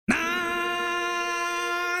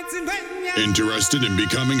Interested in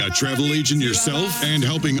becoming a travel agent yourself and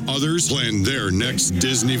helping others plan their next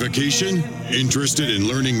Disney vacation? Interested in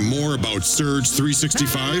learning more about Surge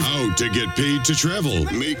 365? How to get paid to travel,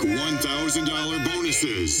 make $1,000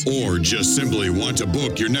 bonuses, or just simply want to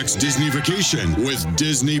book your next Disney vacation with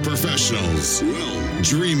Disney professionals? Well,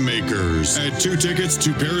 Dream Makers at 2 Tickets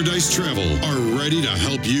to Paradise Travel are ready to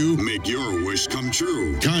help you make your wish come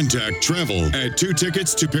true. Contact travel at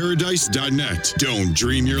 2ticketstoparadise.net. Don't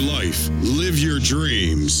dream your life. Live your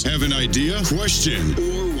dreams. Have an idea, question,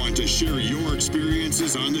 or want to share your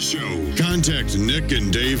experiences on the show? Contact Nick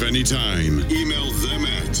and Dave anytime. Email them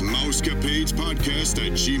at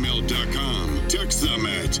mousecapadespodcast@gmail.com. Text them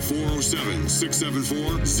at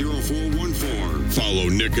 407-674-0414. Follow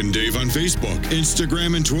Nick and Dave on Facebook,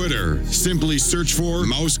 Instagram, and Twitter. Simply search for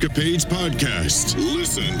Mousecapades Podcast.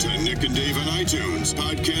 Listen to Nick and Dave on iTunes,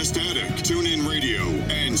 Podcast Addict, TuneIn Radio,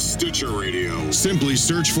 and Stitcher Radio. Simply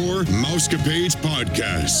search for Mousecapades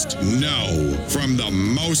Podcast. Now, from the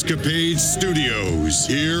Mousecapades Studios,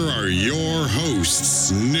 here are your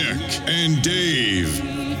hosts, Nick and Dave.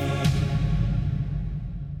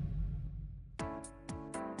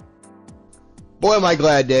 Boy, am I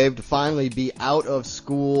glad, Dave, to finally be out of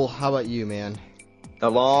school. How about you, man? The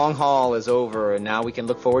long haul is over, and now we can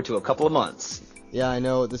look forward to a couple of months. Yeah, I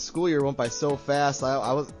know. The school year went by so fast.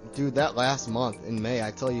 Dude, that last month in May, I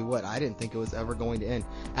tell you what, I didn't think it was ever going to end.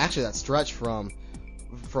 Actually, that stretch from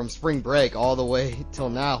spring break all the way till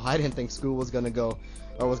now, I didn't think school was going to go,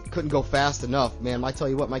 or couldn't go fast enough. Man, I tell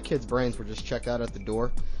you what, my kids' brains were just checked out at the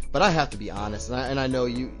door. But I have to be honest, and I know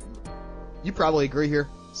you probably agree here.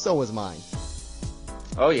 So was mine.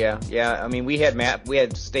 Oh yeah. I mean, we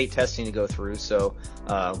had state testing to go through, so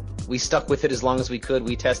we stuck with it as long as we could.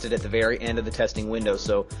 We tested at the very end of the testing window,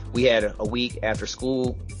 so we had a week of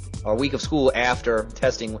school after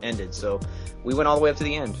testing ended. So we went all the way up to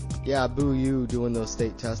the end. Yeah, boo you doing those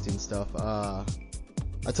state testing stuff. I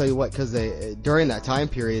tell you what, because during that time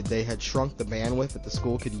period they had shrunk the bandwidth that the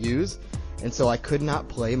school could use. And so I could not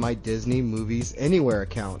play my Disney Movies Anywhere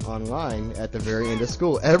account online at the very end of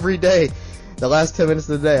school. Every day, the last 10 minutes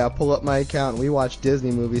of the day, I pull up my account and we watch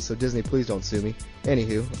Disney movies, so Disney, please don't sue me.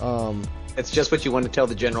 Anywho, it's just what you want to tell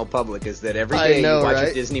the general public, is that every day you watch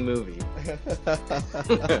a Disney movie.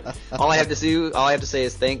 All I have to say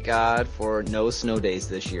is thank God for no snow days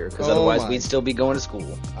this year, because otherwise we'd still be going to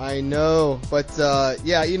school. I know, but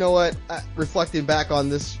yeah, you know what? Reflecting back on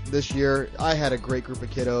this year, I had a great group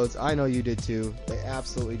of kiddos. I know you did too. They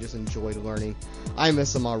absolutely just enjoyed learning. I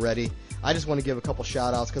miss them already. I just want to give a couple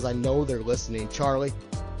shout-outs because I know they're listening. Charlie,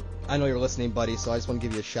 I know you're listening, buddy, so I just want to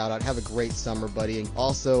give you a shout-out. Have a great summer, buddy. And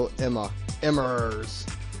also, Emmers.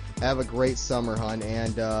 Have a great summer, hon,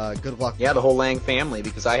 and good luck. Yeah, the whole Lang family,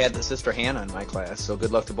 because I had the sister Hannah in my class, so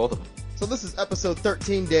good luck to both of them. So this is episode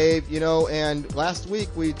 13, Dave, and last week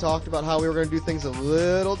we talked about how we were going to do things a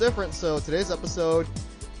little different, so today's episode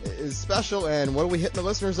is special, and what are we hitting the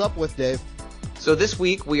listeners up with, Dave? So this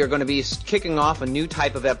week we are going to be kicking off a new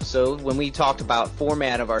type of episode. When we talked about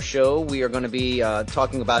format of our show, we are going to be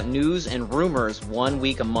talking about news and rumors 1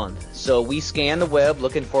 week a month. So we scan the web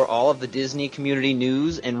looking for all of the Disney community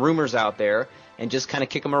news and rumors out there and just kind of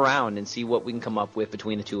kick them around and see what we can come up with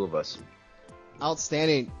between the two of us.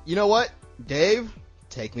 Outstanding. You know what, Dave?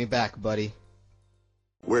 Take me back, buddy.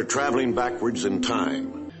 We're traveling backwards in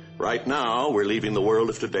time. Right now, we're leaving the world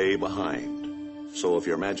of today behind. So if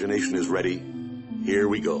your imagination is ready, here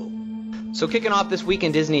we go. So kicking off this week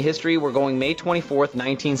in Disney history, we're going May 24th,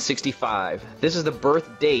 1965. This is the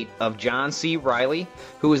birth date of John C. Reilly,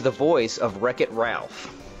 who is the voice of Wreck-It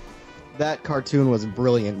Ralph. That cartoon was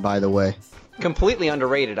brilliant, by the way. Completely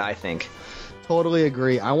underrated, I think. Totally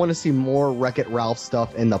agree. I want to see more Wreck-It Ralph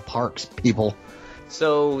stuff in the parks, people.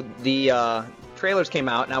 So the trailers came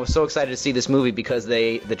out, and I was so excited to see this movie because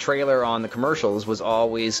the trailer on the commercials was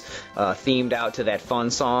always themed out to that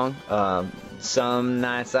fun song. Some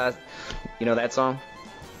nights you know that song?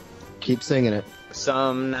 Keep singing it.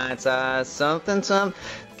 Some nights some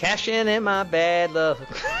cashing in my bad luck.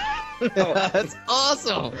 That's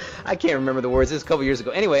awesome. I can't remember the words. This was a couple years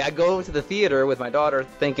ago. Anyway, I go to the theater with my daughter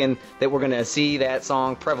thinking that we're going to see that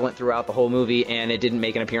song prevalent throughout the whole movie, and it didn't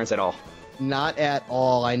make an appearance at all. Not at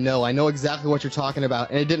all. I know exactly what you're talking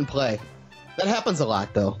about, and it didn't play. That happens a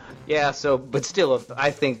lot, though. Yeah, but still,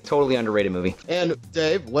 I think totally underrated movie. And,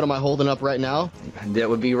 Dave, what am I holding up right now? That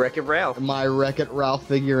would be Wreck-It Ralph. My Wreck-It Ralph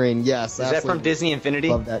figurine, yes. Is that from Disney Infinity?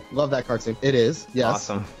 Love that cartoon. It is, yes.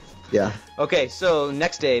 Awesome. Yeah. Okay, so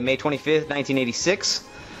next day, May 25th, 1986.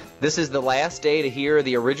 This is the last day to hear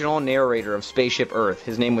the original narrator of Spaceship Earth.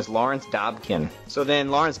 His name was Lawrence Dobkin. So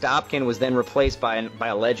then Lawrence Dobkin was then replaced by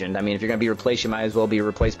a legend. I mean, if you're going to be replaced, you might as well be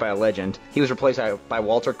replaced by a legend. He was replaced by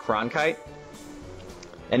Walter Cronkite.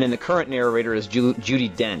 And then the current narrator is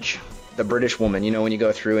Judi Dench, the British woman. You know, when you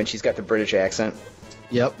go through and she's got the British accent.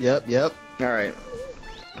 Yep. All right.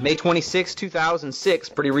 May 26, 2006,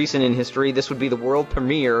 pretty recent in history. This would be the world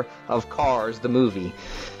premiere of Cars, the movie.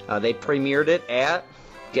 They premiered it at...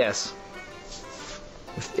 Guess.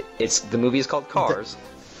 The movie is called Cars.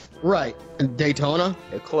 Right. Daytona?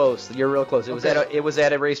 Close. You're real close. It was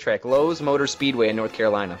at a racetrack, Lowe's Motor Speedway in North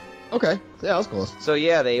Carolina. Okay. Yeah, that was close. So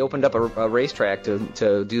yeah, they opened up a racetrack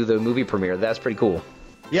to do the movie premiere. That's pretty cool.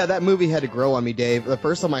 Yeah, that movie had to grow on me, Dave. The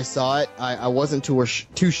first time I saw it, I wasn't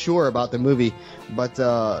too sure about the movie, but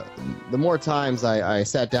the more times I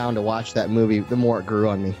sat down to watch that movie, the more it grew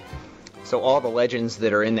on me. So all the legends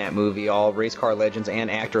that are in that movie, all race car legends and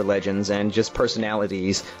actor legends and just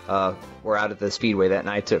personalities, were out at the Speedway that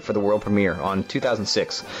night for the world premiere on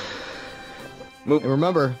 2006. And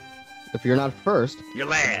remember, if you're not first, you're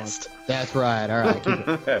last. That's right. All right. Keep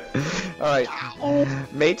it. All right.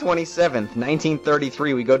 May 27th,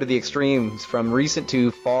 1933, we go to the extremes from recent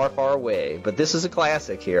to far, far away. But this is a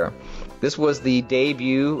classic here. This was the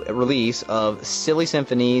debut release of Silly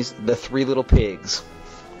Symphony's The Three Little Pigs.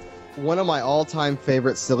 One of my all-time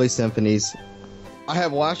favorite Silly Symphonies. I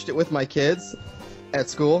have watched it with my kids at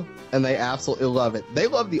school, and they absolutely love it. They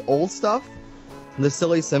love the old stuff, the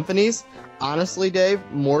Silly Symphonies. Honestly, Dave,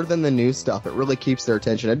 more than the new stuff. It really keeps their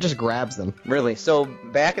attention. It just grabs them. Really? So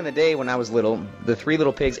back in the day when I was little, the Three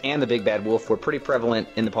Little Pigs and the Big Bad Wolf were pretty prevalent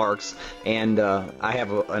in the parks, and I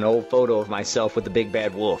have an old photo of myself with the Big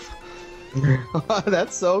Bad Wolf.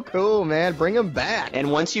 That's so cool, man. Bring them back.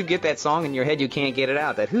 And once you get that song in your head, you can't get it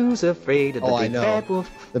out. That who's afraid of the Big Bad Wolf?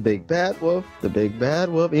 The Big Bad Wolf. The Big Bad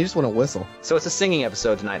Wolf. And you just want to whistle. So it's a singing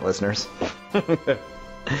episode tonight, listeners. All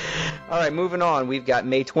right, moving on. We've got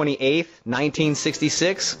May 28th,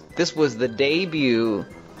 1966. This was the debut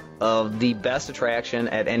of the best attraction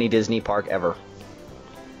at any Disney park ever.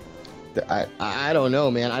 I don't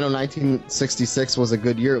know, man. I know 1966 was a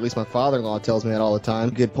good year. At least my father-in-law tells me that all the time.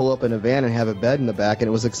 You could pull up in a van and have a bed in the back, and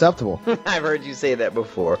it was acceptable. I've heard you say that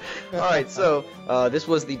before. All right, so this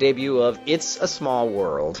was the debut of It's a Small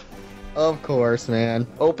World. Of course, man.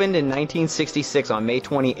 Opened in 1966 on May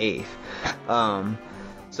 28th.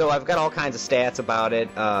 So I've got all kinds of stats about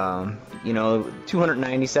it.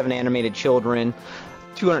 297 animated children,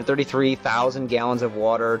 233,000 gallons of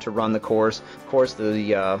water to run the course. Of course,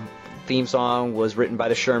 the theme song was written by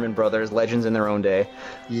the Sherman Brothers, legends in their own day.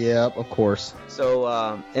 Yep, of course. So,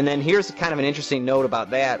 and then here's kind of an interesting note about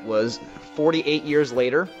that was 48 years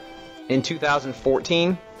later, in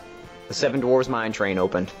 2014, the Seven Dwarfs Mine Train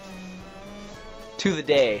opened. To the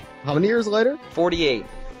day. How many years later? 48.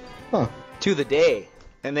 Huh. To the day.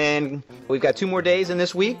 And then we've got 2 more days in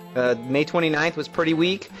this week. May 29th was pretty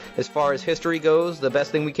weak. As far as history goes, the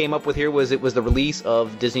best thing we came up with here was it was the release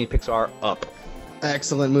of Disney Pixar Up.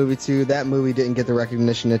 Excellent movie, too. That movie didn't get the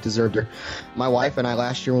recognition it deserved. My wife and I,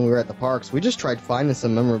 last year when we were at the parks, we just tried finding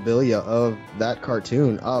some memorabilia of that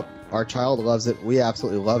cartoon, Up. Our child loves it. We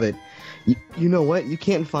absolutely love it. You know what? You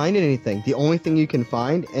can't find anything. The only thing you can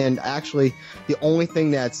find, and actually the only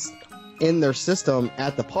thing that's in their system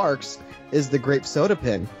at the parks, is the grape soda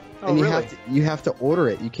pin. Oh, and really? you have to order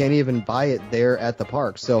it. You can't even buy it there at the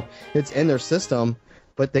park. So it's in their system,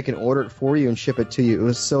 but they can order it for you and ship it to you. It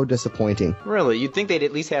was so disappointing. Really? You'd think they'd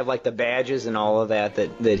at least have like the badges and all of that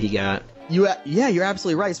he got. Yeah, you're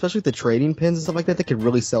absolutely right. Especially with the trading pins and stuff like that, they could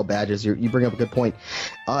really sell badges. You bring up a good point.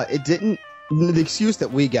 It didn't. The excuse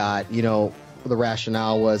that we got, the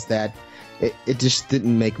rationale was that it just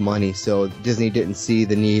didn't make money. So Disney didn't see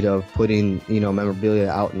the need of putting, memorabilia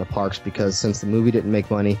out in the parks because since the movie didn't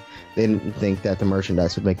make money, they didn't think that the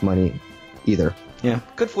merchandise would make money either. Yeah,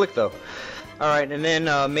 good flick though. All right, and then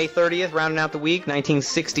May 30th, rounding out the week,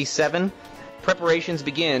 1967, preparations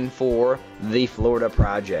begin for the Florida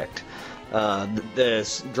Project.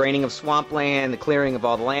 The draining of swampland, the clearing of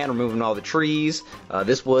all the land, removing all the trees.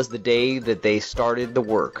 This was the day that they started the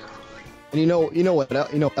work. And you know what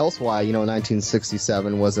else why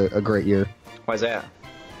 1967 was a great year? Why's that?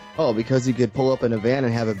 Oh, because you could pull up in a van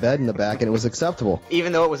and have a bed in the back, and it was acceptable.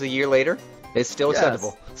 Even though it was a year later, it's still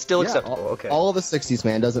acceptable. Still acceptable. Okay. All of the 60s,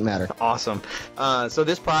 man, doesn't matter. Awesome. So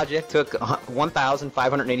this project took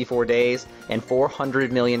 1,584 days and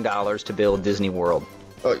 $400 million to build Disney World.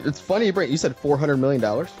 It's funny you said $400 million.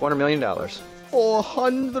 $400 million.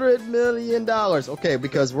 $400 million. Okay,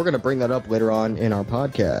 because we're going to bring that up later on in our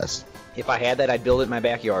podcast. If I had that, I'd build it in my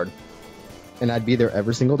backyard. And I'd be there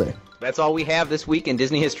every single day. That's all we have this week in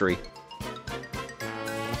Disney history.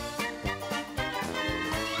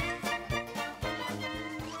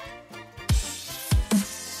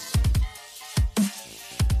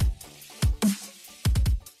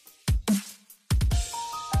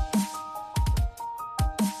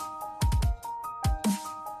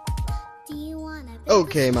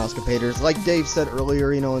 Okay, Mousecapators, like Dave said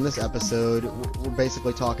earlier, in this episode, we're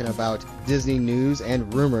basically talking about Disney news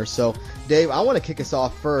and rumors. So, Dave, I want to kick us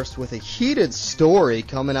off first with a heated story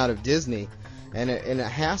coming out of Disney, and it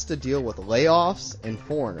has to deal with layoffs and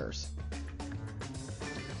foreigners.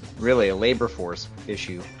 Really, a labor force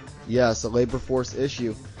issue. Yes, a labor force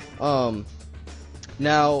issue. Now,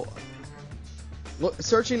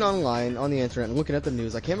 searching online on the internet and looking at the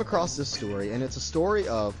news, I came across this story, and it's a story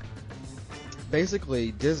of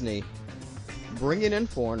basically Disney bringing in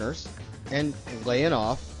foreigners and laying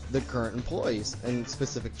off the current employees in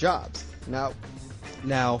specific jobs.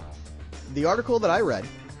 Now, the article that I read,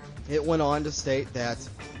 it went on to state that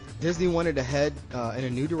Disney wanted to head in a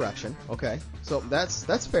new direction. Okay, so that's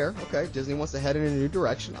fair. Okay, Disney wants to head in a new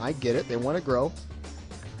direction. I get it. They want to grow.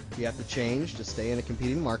 You have to change to stay in a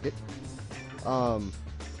competing market.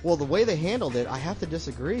 Well, the way they handled it, I have to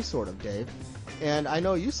disagree, sort of, Dave. And I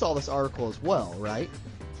know you saw this article as well, right?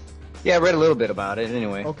 Yeah, I read a little bit about it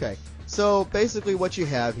anyway. Okay. So basically what you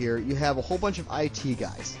have here, you have a whole bunch of IT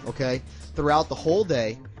guys, okay, throughout the whole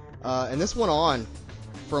day. And this went on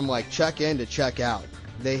from like check-in to check-out.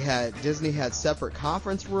 Disney had separate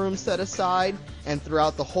conference rooms set aside, and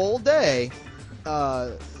throughout the whole day,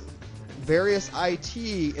 various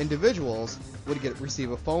IT individuals would receive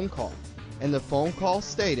a phone call. And the phone call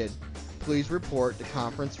stated, please report to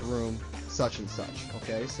conference room such and such.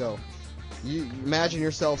 Okay, so you imagine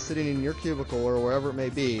yourself sitting in your cubicle or wherever it may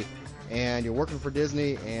be, and you're working for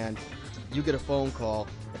Disney, and you get a phone call,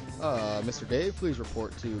 Mr. Dave, please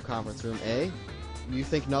report to conference room A. You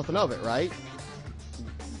think nothing of it, right?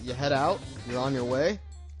 You head out, you're on your way,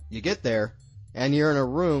 you get there, and you're in a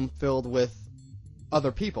room filled with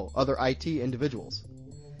other people, other IT individuals.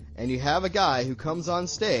 And you have a guy who comes on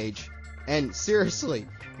stage and seriously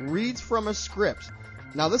reads from a script.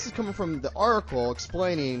 Now, this is coming from the article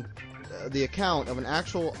explaining the account of an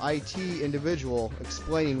actual IT individual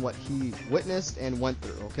explaining what he witnessed and went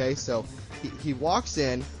through, okay? So he walks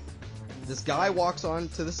in, this guy walks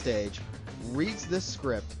onto the stage, reads this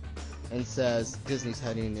script, and says Disney's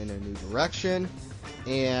heading in a new direction,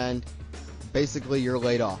 and basically you're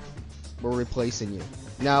laid off. We're replacing you.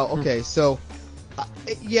 Now, okay, so,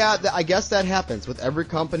 yeah, I guess that happens. With every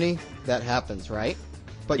company, that happens, right?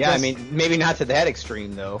 But yeah, I mean, maybe not to that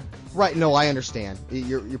extreme, though. Right, no, I understand.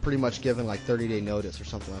 You're pretty much given like 30-day notice or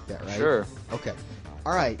something like that, right? Sure. Okay.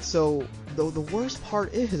 All right. So the worst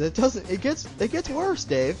part is it gets worse,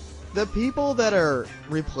 Dave. The people that are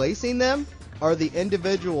replacing them are the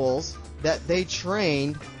individuals that they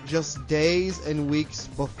trained just days and weeks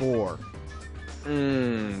before.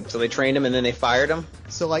 So they trained them and then they fired them?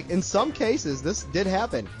 So like in some cases this did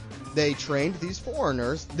happen. They trained these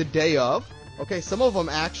foreigners the day of. Okay, some of them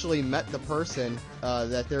actually met the person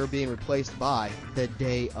that they were being replaced by the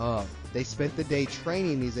day of. They spent the day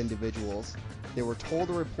training these individuals. They were told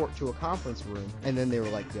to report to a conference room, and then they were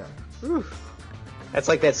like, go. Whew. That's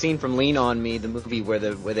like that scene from Lean on Me, the movie where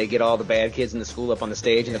they get all the bad kids in the school up on the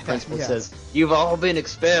stage, and the principal says, "You've all been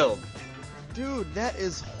expelled." Dude, that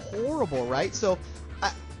is horrible, right? So,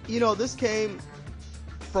 this came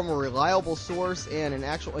from a reliable source and an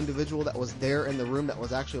actual individual that was there in the room that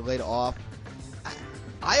was actually laid off.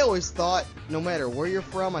 I always thought, no matter where you're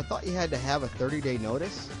from, I thought you had to have a 30-day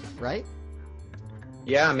notice, right?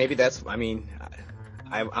 Yeah, maybe that's, I mean,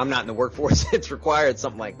 I'm not in the workforce. It's required,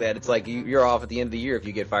 something like that. It's like you're off at the end of the year if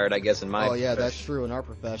you get fired, I guess, in my profession. Yeah, that's true. In our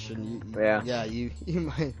profession,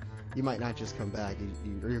 you might not just come back.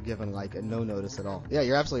 You're given like a no notice at all. Yeah,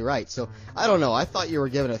 you're absolutely right. So I don't know. I thought you were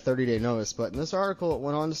given a 30-day notice, but in this article it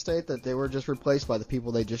went on to state that they were just replaced by the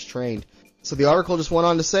people they just trained. So the article just went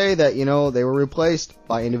on to say that, they were replaced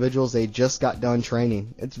by individuals they just got done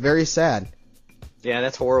training. It's very sad. Yeah,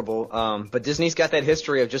 that's horrible. But Disney's got that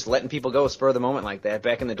history of just letting people go spur of the moment like that.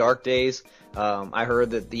 Back in the dark days, I heard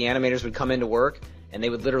that the animators would come into work and they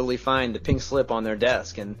would literally find the pink slip on their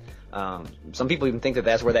desk. And some people even think that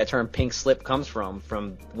that's where that term pink slip comes from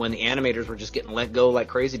when the animators were just getting let go like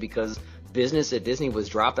crazy because business at Disney was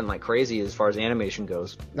dropping like crazy as far as animation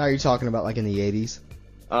goes. Now you're talking about like in the 80s?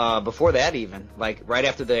 Before that even, like right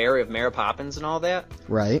after the era of Mary Poppins and all that.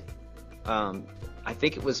 Right. I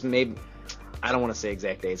think it was maybe, I don't want to say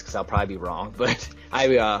exact dates because I'll probably be wrong, but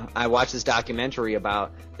I watched this documentary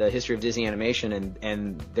about the history of Disney animation,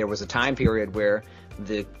 and there was a time period where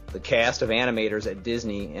the cast of animators at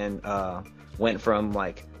Disney went from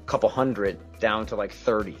like a couple hundred down to like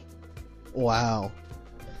 30. Wow.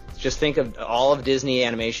 Just think of all of Disney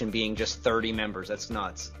animation being just 30 members. That's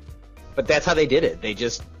nuts. But that's how they did it.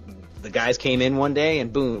 The guys came in one day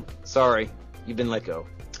and boom, sorry, you've been let go.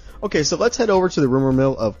 Okay, so let's head over to the rumor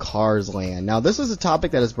mill of Cars Land. Now, this is a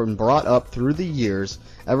topic that has been brought up through the years.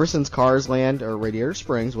 Ever since Cars Land, or Radiator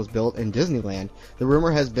Springs, was built in Disneyland, the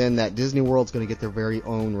rumor has been that Disney World's going to get their very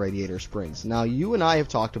own Radiator Springs. Now, you and I have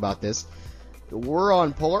talked about this. We're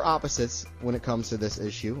on polar opposites when it comes to this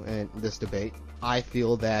issue and this debate. I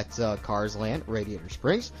feel that Cars Land, Radiator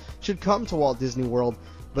Springs, should come to Walt Disney World,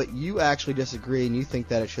 but you actually disagree and you think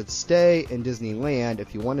that it should stay in Disneyland.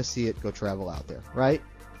 If you want to see it, go travel out there, right?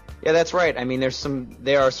 Yeah, that's right. I mean,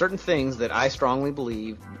 there are certain things that I strongly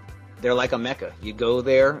believe they're like a mecca. You go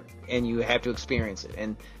there and you have to experience it.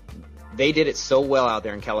 And they did it so well out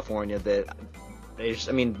there in California that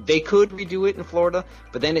they could redo it in Florida,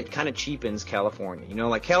 but then it kind of cheapens California. You know,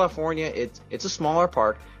 like California, it's a smaller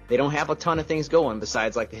park. They don't have a ton of things going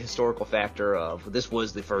besides like the historical factor of this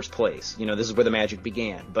was the first place. You know, this is where the magic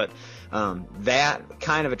began. But that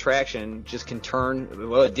kind of attraction just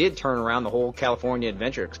it did turn around the whole California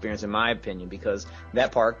adventure experience, in my opinion, because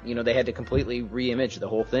that park, you know, they had to completely re-image the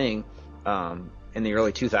whole thing in the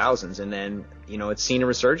early 2000s, and then, you know, it's seen a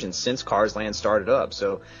resurgence since Cars Land started up.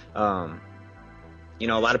 So, you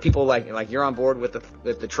know, a lot of people like you're on board with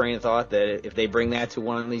the train of thought that if they bring that to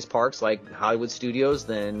one of these parks like Hollywood Studios,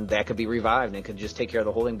 then that could be revived and it could just take care of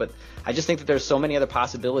the whole thing. But I just think that there's so many other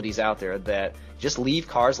possibilities out there that just leave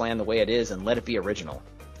Cars Land the way it is and let it be original.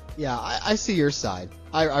 Yeah, I see your side.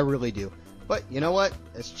 I really do. But you know what?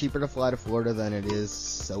 It's cheaper to fly to Florida than it is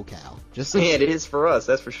SoCal. Just saying. Yeah, it is for us,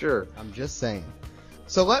 that's for sure. I'm just saying.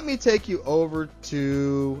 So let me take you over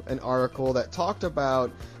to an article that talked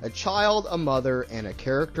about a child, a mother, and a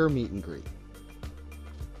character meet and greet.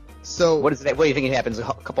 So what do you think it happens a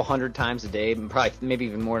couple hundred times a day, probably maybe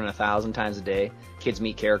even more than 1,000 times a day? Kids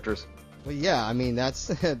meet characters. Well, yeah, I mean that's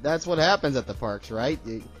what happens at the parks, right?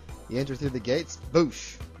 You enter through the gates,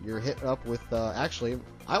 boosh, you're hit up with. Actually,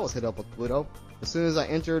 I was hit up with Pluto as soon as I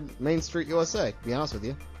entered Main Street USA. To be honest with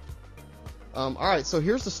you. Alright, so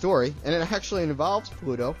here's the story, and it actually involves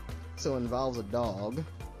Pluto, so it involves a dog.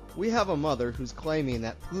 We have a mother who's claiming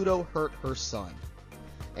that Pluto hurt her son.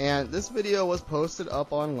 And this video was posted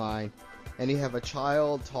up online, and you have a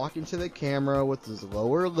child talking to the camera with his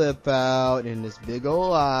lower lip out and his big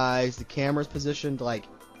old eyes. The camera's positioned like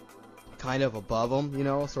kind of above him, you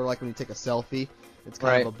know, sort of like when you take a selfie. It's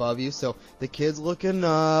kind of above you, so the kid's looking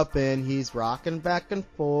up, and he's rocking back and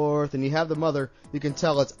forth, and you have the mother, you can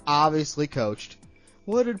tell it's obviously coached.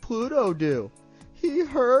 What did Pluto do? He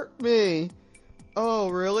hurt me. Oh,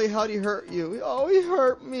 really? How'd he hurt you? Oh, he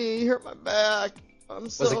hurt me. He hurt my back.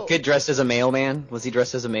 Was the kid dressed as a mailman? Was he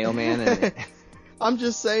dressed as a mailman? I'm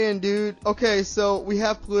just saying, dude. Okay, so we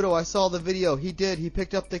have Pluto. I saw the video. He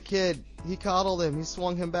picked up the kid. He coddled him. He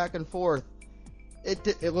swung him back and forth.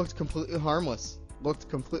 It looked completely harmless.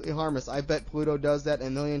 I bet Pluto does that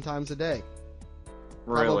 1,000,000 times a day.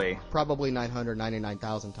 Really? Probably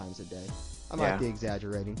 999,000 times a day. I might be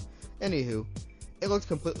exaggerating. Anywho, it looked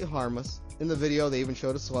completely harmless. In the video, they even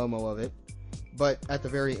showed a slow-mo of it. But at the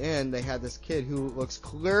very end, they had this kid who looks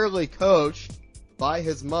clearly coached by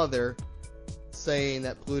his mother saying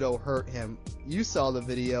that Pluto hurt him. You saw the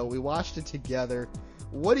video. We watched it together.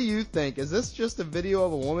 What do you think? Is this just a video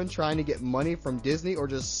of a woman trying to get money from Disney or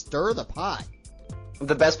just stir the pot?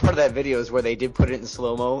 The best part of that video is where they did put it in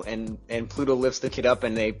slow-mo, and Pluto lifts the kid up,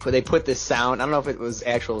 and they put this sound. I don't know if it was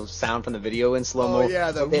actual sound from the video in slow-mo. Oh,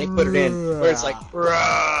 yeah, they put it in where it's like,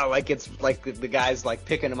 rah, like it's like the guy's like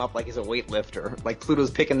picking him up like he's a weightlifter. Like Pluto's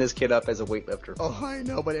picking this kid up as a weightlifter. Oh, I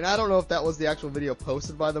know, and I don't know if that was the actual video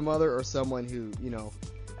posted by the mother or someone who, you know,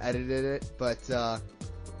 edited it, but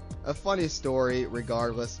a funny story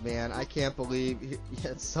regardless, man. I can't believe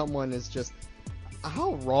someone is just...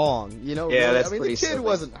 How wrong, you know? Yeah, really? that's I mean, pretty the kid silly.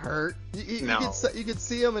 wasn't hurt. You could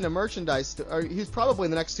see him in a merchandise store. He was probably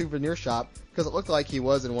in the next souvenir shop because it looked like he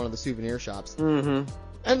was in one of the souvenir shops. Mm-hmm.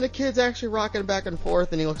 And the kid's actually rocking back and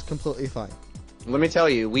forth, and he looks completely fine. Let me tell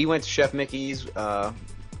you, we went to Chef Mickey's back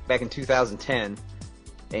in 2010,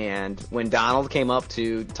 and when Donald came up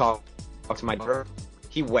to talk to my daughter,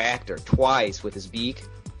 he whacked her twice with his beak.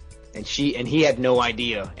 And he had no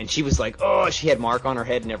idea, and she was like, "Oh," she had mark on her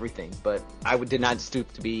head and everything. But I did not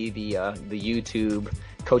stoop to be the YouTube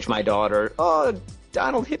coach my daughter. Oh,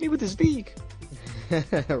 Donald hit me with his beak.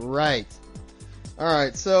 Right. All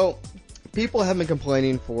right. So people have been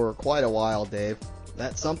complaining for quite a while, Dave,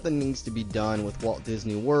 that something needs to be done with Walt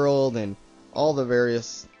Disney World and all the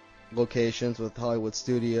various locations with Hollywood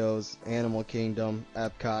Studios, Animal Kingdom,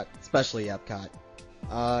 Epcot, especially Epcot.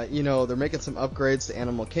 They're making some upgrades to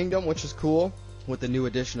Animal Kingdom, which is cool, with the new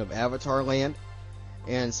addition of Avatar Land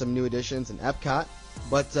and some new additions in Epcot.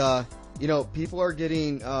 But, people are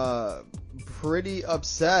getting pretty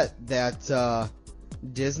upset that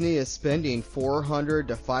Disney is spending $400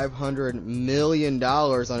 to $500 million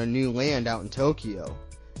on a new land out in Tokyo.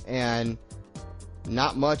 And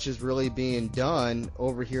not much is really being done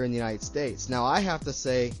over here in the United States. Now, I have to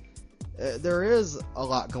say, there is a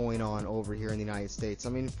lot going on over here in the United States. I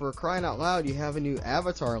mean, for crying out loud, you have a new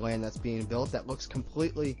Avatar Land that's being built that looks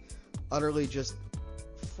completely, utterly just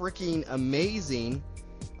freaking amazing.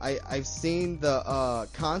 I've seen the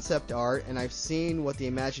concept art, and I've seen what the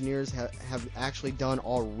Imagineers have actually done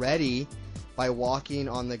already by walking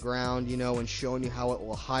on the ground, and showing you how it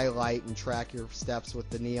will highlight and track your steps with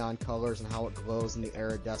the neon colors and how it glows and the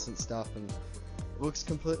iridescent stuff, and it looks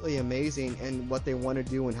completely amazing. And what they want to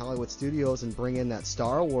do in Hollywood Studios and bring in that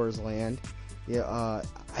Star Wars land, I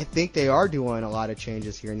think they are doing a lot of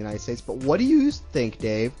changes here in the United States. But what do you think,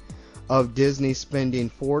 Dave, of Disney spending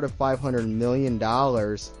 $400 to $500 million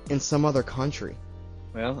in some other country?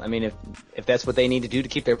 Well, I mean, if that's what they need to do to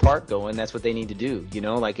keep their park going, that's what they need to do.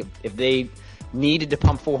 Like if they needed to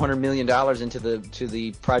pump $400 million into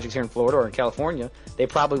the projects here in Florida or in California, they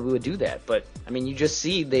probably would do that. But I mean, you just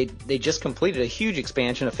see they just completed a huge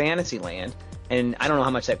expansion of Fantasyland, and I don't know how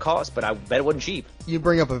much that cost, but I bet it wasn't cheap. You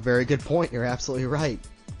bring up a very good point. You're absolutely right.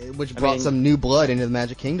 Which brought some new blood into the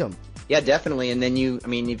Magic Kingdom. Yeah, definitely. And then you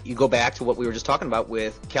go back to what we were just talking about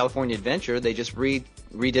with California Adventure. They just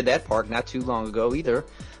redid that park not too long ago either.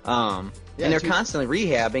 And they're constantly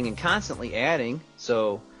rehabbing and constantly adding.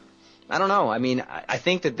 So I don't know. I mean, I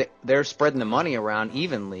think that they're spreading the money around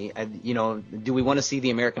evenly. Do we want to see the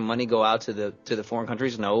American money go out to the foreign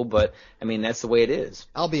countries? No, but I mean, that's the way it is.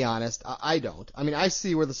 I'll be honest. I don't. I mean, I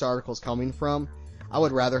see where this article's coming from. I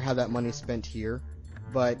would rather have that money spent here.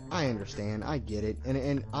 But I understand, I get it,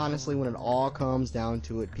 and honestly, when it all comes down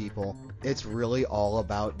to it, people, it's really all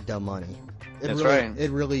about the money. That's right.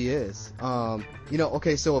 It really is.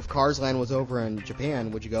 Okay, so if Cars Land was over in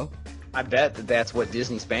Japan, would you go? I bet that's what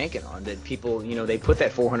Disney's banking on, that people, they put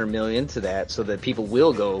that $400 million to that so that people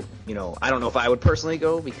will go. I don't know if I would personally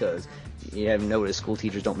go, because you have noticed school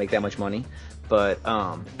teachers don't make that much money. But,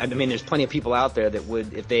 I mean, there's plenty of people out there that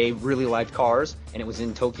would, if they really liked Cars and it was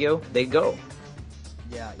in Tokyo, they'd go.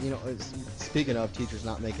 Yeah, speaking of teachers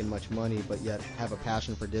not making much money but yet have a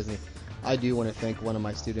passion for Disney, I do want to thank one of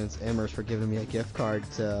my students, Emmers, for giving me a gift card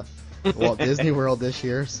to Walt Disney World this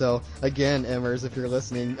year. So, again, Emmers, if you're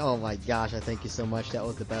listening, oh my gosh, I thank you so much. That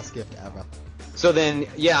was the best gift ever. So then,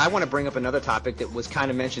 I want to bring up another topic that was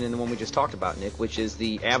kind of mentioned in the one we just talked about, Nick, which is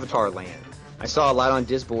the Avatar Land. I saw a lot on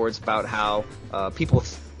Disboards about how people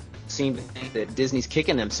seem to think that Disney's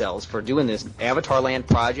kicking themselves for doing this Avatar Land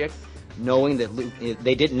project, knowing that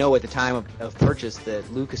they didn't know at the time of purchase that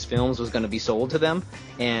Lucasfilms was going to be sold to them,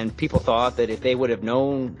 and people thought that if they would have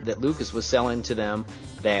known that Lucas was selling to them,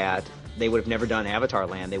 that they would have never done Avatar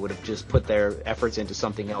Land. They would have just put their efforts into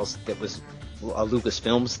something else that was a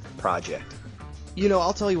Lucasfilms project.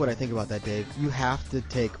 I'll tell you what I think about that, Dave. You have to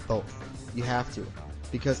take both. You have to.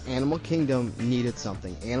 Because Animal Kingdom needed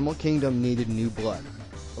something. Animal Kingdom needed new blood.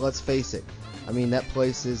 Let's face it. I mean, that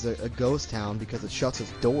place is a ghost town because it shuts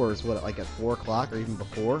its doors, at 4 o'clock or even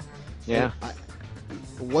before? Yeah.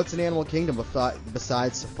 What's an Animal Kingdom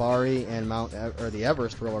besides Safari and the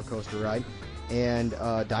Everest roller coaster ride and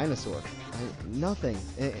Dinosaur? Nothing.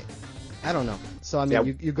 I don't know. So, I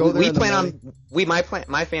mean, you go there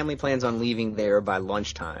my family plans on leaving there by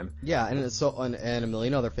lunchtime. Yeah, and a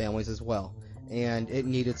million other families as well. And it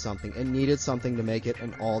needed something. It needed something to make it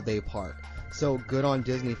an all-day park. So good on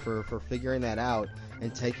Disney for figuring that out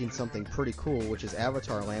and taking something pretty cool, which is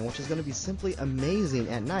Avatar Land, which is going to be simply amazing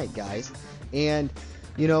at night, guys. And,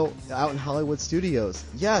 out in Hollywood Studios,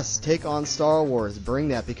 yes, take on Star Wars. Bring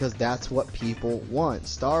that, because that's what people want.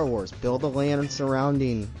 Star Wars. Build a land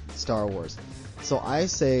surrounding Star Wars. So I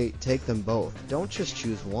say take them both. Don't just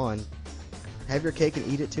choose one. Have your cake and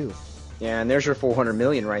eat it too. Yeah, and there's your $400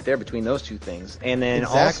 million right there between those two things. And then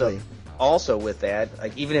exactly. Also with that,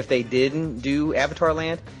 even if they didn't do Avatar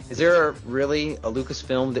Land, is there really a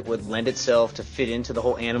Lucasfilm that would lend itself to fit into the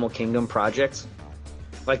whole Animal Kingdom projects?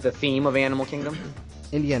 Like the theme of Animal Kingdom?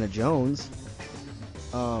 Indiana Jones.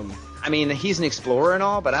 I mean, he's an explorer and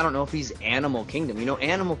all, but I don't know if he's Animal Kingdom.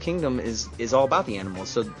 Animal Kingdom is all about the animals,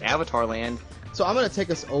 so Avatar Land... So I'm going to take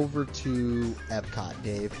us over to Epcot,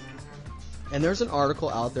 Dave. And there's an article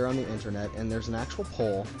out there on the internet, and there's an actual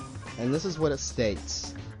poll, and this is what it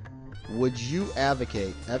states. Would you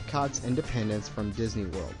advocate Epcot's independence from Disney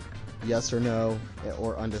World? Yes or no,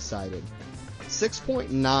 or undecided?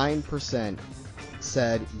 6.9%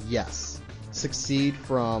 said yes, secede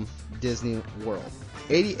from Disney World.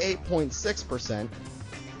 88.6%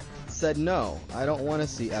 said no, I don't want to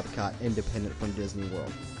see Epcot independent from Disney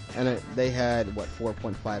World. And they had,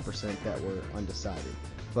 4.5% that were undecided.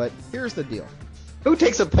 But here's the deal. Who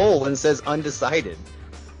takes a poll and says undecided?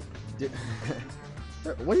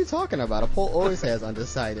 What are you talking about? A poll always has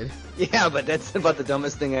undecided. Yeah, but that's about the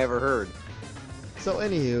dumbest thing I ever heard. So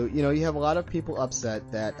anywho, you have a lot of people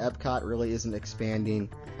upset that Epcot really isn't expanding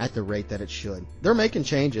at the rate that it should. They're making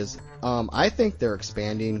changes. I think they're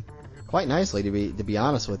expanding quite nicely, to be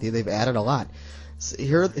honest with you. They've added a lot. So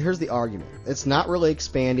here's the argument. It's not really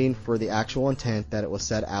expanding for the actual intent that it was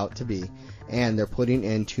set out to be, and they're putting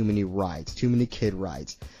in too many rides, too many kid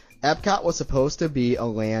rides. Epcot was supposed to be a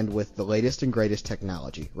land with the latest and greatest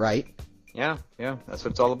technology, right? Yeah, that's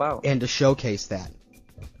what it's all about. And to showcase that.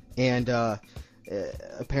 And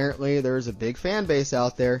apparently there's a big fan base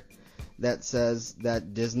out there that says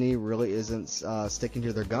that Disney really isn't sticking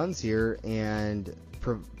to their guns here and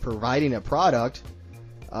providing a product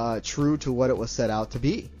true to what it was set out to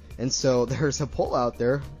be. And so there's a poll out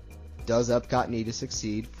there. Does Epcot need to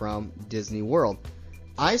succeed from Disney World?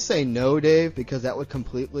 I say no, Dave, because that would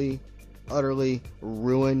completely, utterly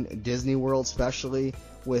ruin Disney World, especially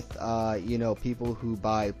with, people who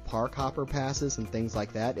buy park hopper passes and things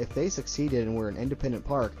like that. If they succeeded and were an independent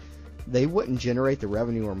park, they wouldn't generate the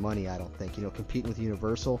revenue or money, I don't think. Competing with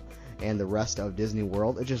Universal and the rest of Disney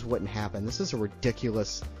World, it just wouldn't happen. This is a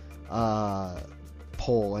ridiculous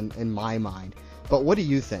poll in my mind. But what do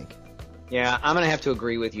you think? Yeah, I'm going to have to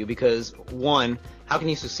agree with you because, one, how can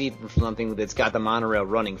you succeed from something that's got the monorail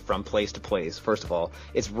running from place to place? First of all,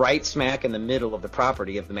 it's right smack in the middle of the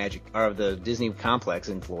property of the Disney complex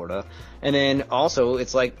in Florida. And then also,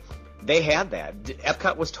 it's like they had that.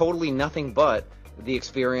 Epcot was totally nothing but the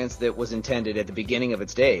experience that was intended at the beginning of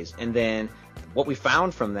its days. And then what we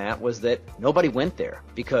found from that was that nobody went there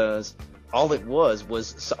because all it was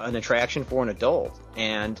an attraction for an adult.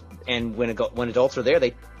 And when adults are there,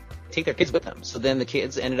 they take their kids with them. So then the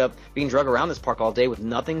kids ended up being drug around this park all day with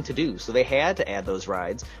nothing to do. So they had to add those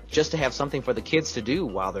rides just to have something for the kids to do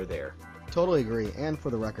while they're there. Totally agree. And for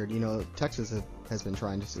the record, Texas has been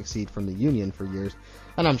trying to succeed from the Union for years,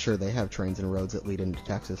 and I'm sure they have trains and roads that lead into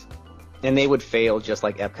Texas. And they would fail just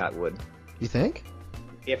like Epcot would. You think?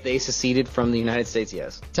 If they seceded from the United States,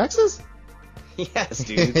 yes. Texas? Yes,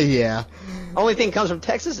 dude. Yeah. Only thing comes from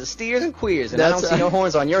Texas is steers and queers, and I don't see no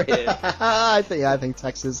horns on your head. I think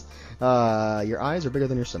Texas, your eyes are bigger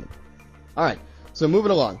than your stomach. All right, so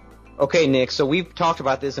moving along. Okay, Nick, so we've talked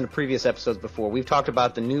about this in previous episodes before. We've talked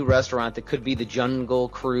about the new restaurant that could be the Jungle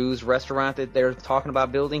Cruise restaurant that they're talking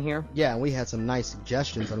about building here. Yeah, and we had some nice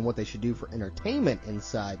suggestions on what they should do for entertainment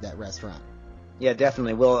inside that restaurant. Yeah,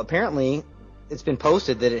 definitely. Well, apparently it's been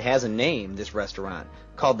posted that it has a name, this restaurant,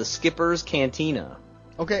 called the Skipper's Cantina.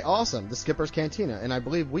 Okay, awesome. The Skipper's Cantina. And I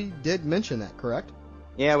believe we did mention that, correct?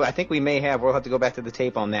 Yeah, I think we may have. We'll have to go back to the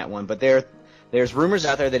tape on that one. But there's rumors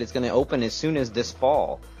out there that it's going to open as soon as this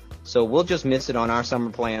fall. So we'll just miss it on our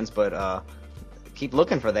summer plans, but keep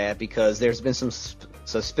looking for that because there's been some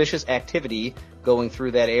suspicious activity going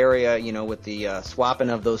through that area, with the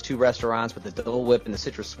swapping of those two restaurants with the Dole Whip and the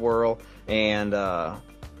Citrus Swirl, and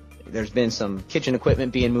there's been some kitchen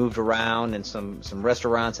equipment being moved around and some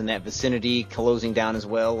restaurants in that vicinity closing down as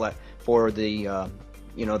well for the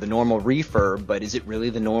the normal refurb. But is it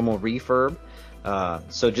really the normal refurb?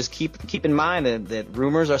 So just keep in mind that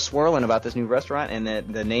rumors are swirling about this new restaurant, and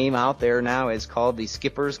that the name out there now is called the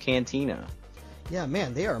Skipper's Cantina. Yeah,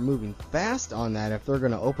 man, they are moving fast on that if they're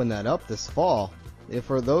going to open that up this fall.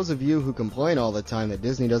 For those of you who complain all the time that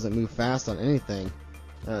Disney doesn't move fast on anything,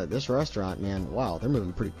 this restaurant, man, wow, they're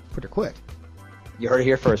moving pretty quick. You heard it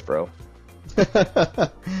here first, bro.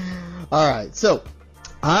 All right, so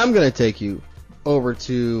I'm going to take you over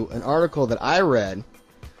to an article that I read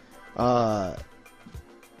about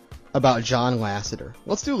John Lasseter.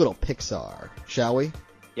 Let's do a little Pixar, shall we?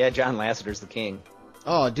 Yeah, John Lasseter's the king.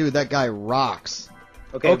 Oh, dude, that guy rocks.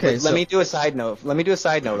 Okay, let me do a side note. Let me do a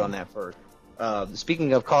side note on that first.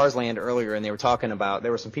 Speaking of Cars Land earlier, and they were talking about,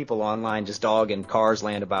 there were some people online just dogging Cars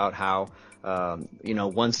Land about how,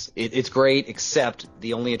 once it's great, except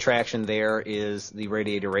the only attraction there is the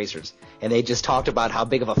Radiator Racers. And they just talked about how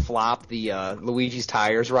big of a flop the Luigi's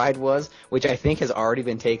Tires ride was, which I think has already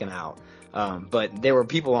been taken out. But there were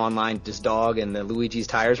people online just dogging the Luigi's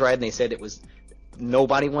Tires ride, and they said it was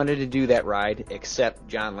Nobody wanted to do that ride except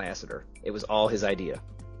John Lasseter. It was all his idea.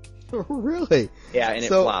 Really? Yeah, and it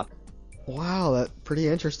flopped. Wow, that's pretty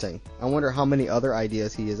interesting. I wonder how many other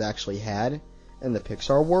ideas he has actually had in the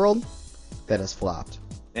Pixar world that has flopped.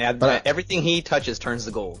 Yeah, but everything he touches turns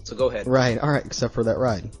to gold. So go ahead. Right. All right. Except for that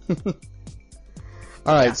ride. All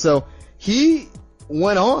right. Yeah. So he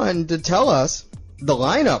went on to tell us the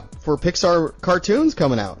lineup for Pixar cartoons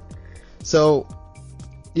coming out. So,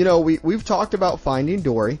 you know, we've talked about Finding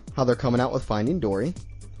Dory, how they're coming out with Finding Dory.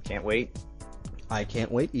 Can't wait. I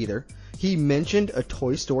can't wait either. He mentioned a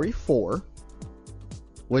Toy Story 4,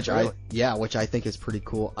 which which I think is pretty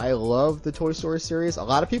cool. I love the Toy Story series. A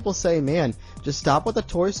lot of people say, man, just stop with the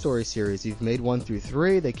Toy Story series. You've made 1 through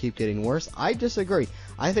 3. They keep getting worse. I disagree.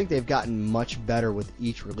 I think they've gotten much better with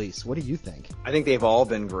each release. What do you think? I think they've all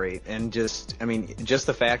been great. And just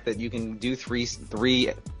the fact that you can do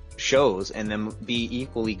three shows and then be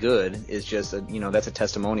equally good is just that's a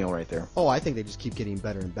testimonial right there. Oh, I think they just keep getting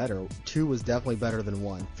better and better. 2 was definitely better than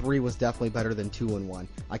 1. 3 was definitely better than 2 and 1.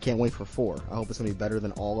 I can't wait for 4. I hope it's going to be better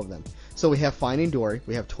than all of them. So we have Finding Dory,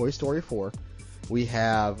 we have Toy Story 4, we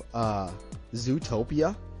have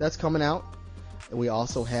Zootopia that's coming out, and we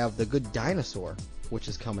also have The Good Dinosaur, which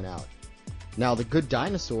is coming out. Now, The Good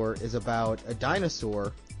Dinosaur is about a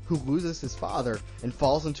dinosaur who loses his father and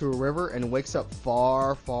falls into a river and wakes up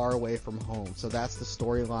far, far away from home. So that's the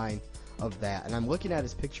storyline of that. And I'm looking at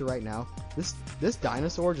his picture right now. This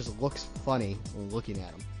dinosaur just looks funny looking at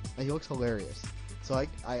him. And he looks hilarious. So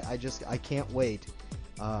I can't wait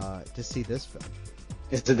to see this film.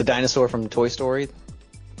 Is it the dinosaur from Toy Story?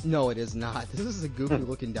 No, it is not. This is a goofy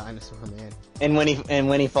looking dinosaur, man. And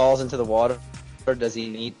when he falls into the water, does he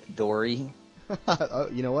meet Dory? Oh,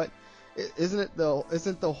 you know what? Isn't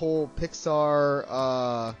the whole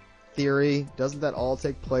Pixar theory, doesn't that all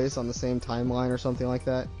take place on the same timeline or something like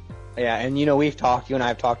that? Yeah, and you and I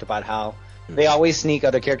have talked about how they always sneak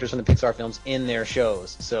other characters from the Pixar films in their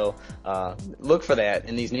shows. So look for that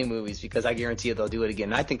in these new movies, because I guarantee you they'll do it again.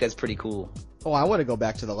 And I think that's pretty cool. Oh, I want to go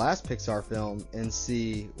back to the last Pixar film and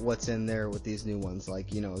see what's in there with these new ones, like,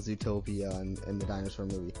 Zootopia and the dinosaur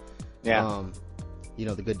movie. Yeah.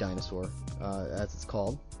 The Good Dinosaur, as it's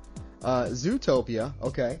called. Zootopia,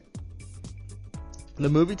 okay. The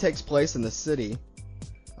movie takes place in the city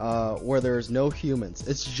where there's no humans.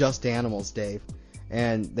 It's just animals, Dave.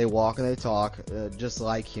 And they walk and they talk just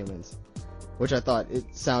like humans, which I thought it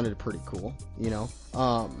sounded pretty cool,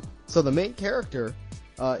 So the main character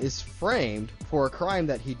is framed for a crime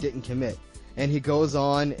that he didn't commit. And he goes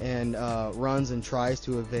on and runs and tries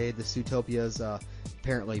to evade the Zootopia's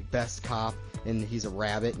apparently best cop, and he's a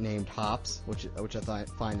rabbit named Hops, which I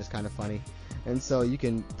find is kind of funny. And so you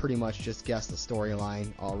can pretty much just guess the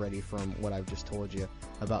storyline already from what I've just told you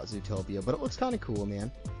about Zootopia. But it looks kind of cool,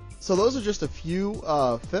 man. So those are just a few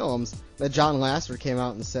films that John Lasseter came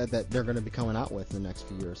out and said that they're going to be coming out with in the next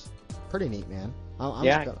few years. Pretty neat, man. I'm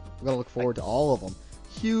going to look forward to all of them.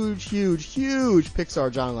 Huge, huge, huge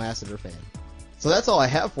Pixar John Lasseter fan. So that's all I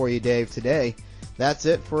have for you, Dave, today. That's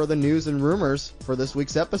it for the news and rumors for this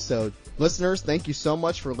week's episode. Listeners, thank you so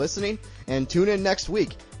much for listening, and tune in next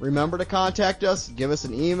week. Remember to contact us, give us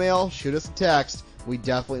an email, shoot us a text. We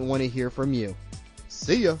definitely want to hear from you.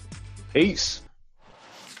 See ya. Peace.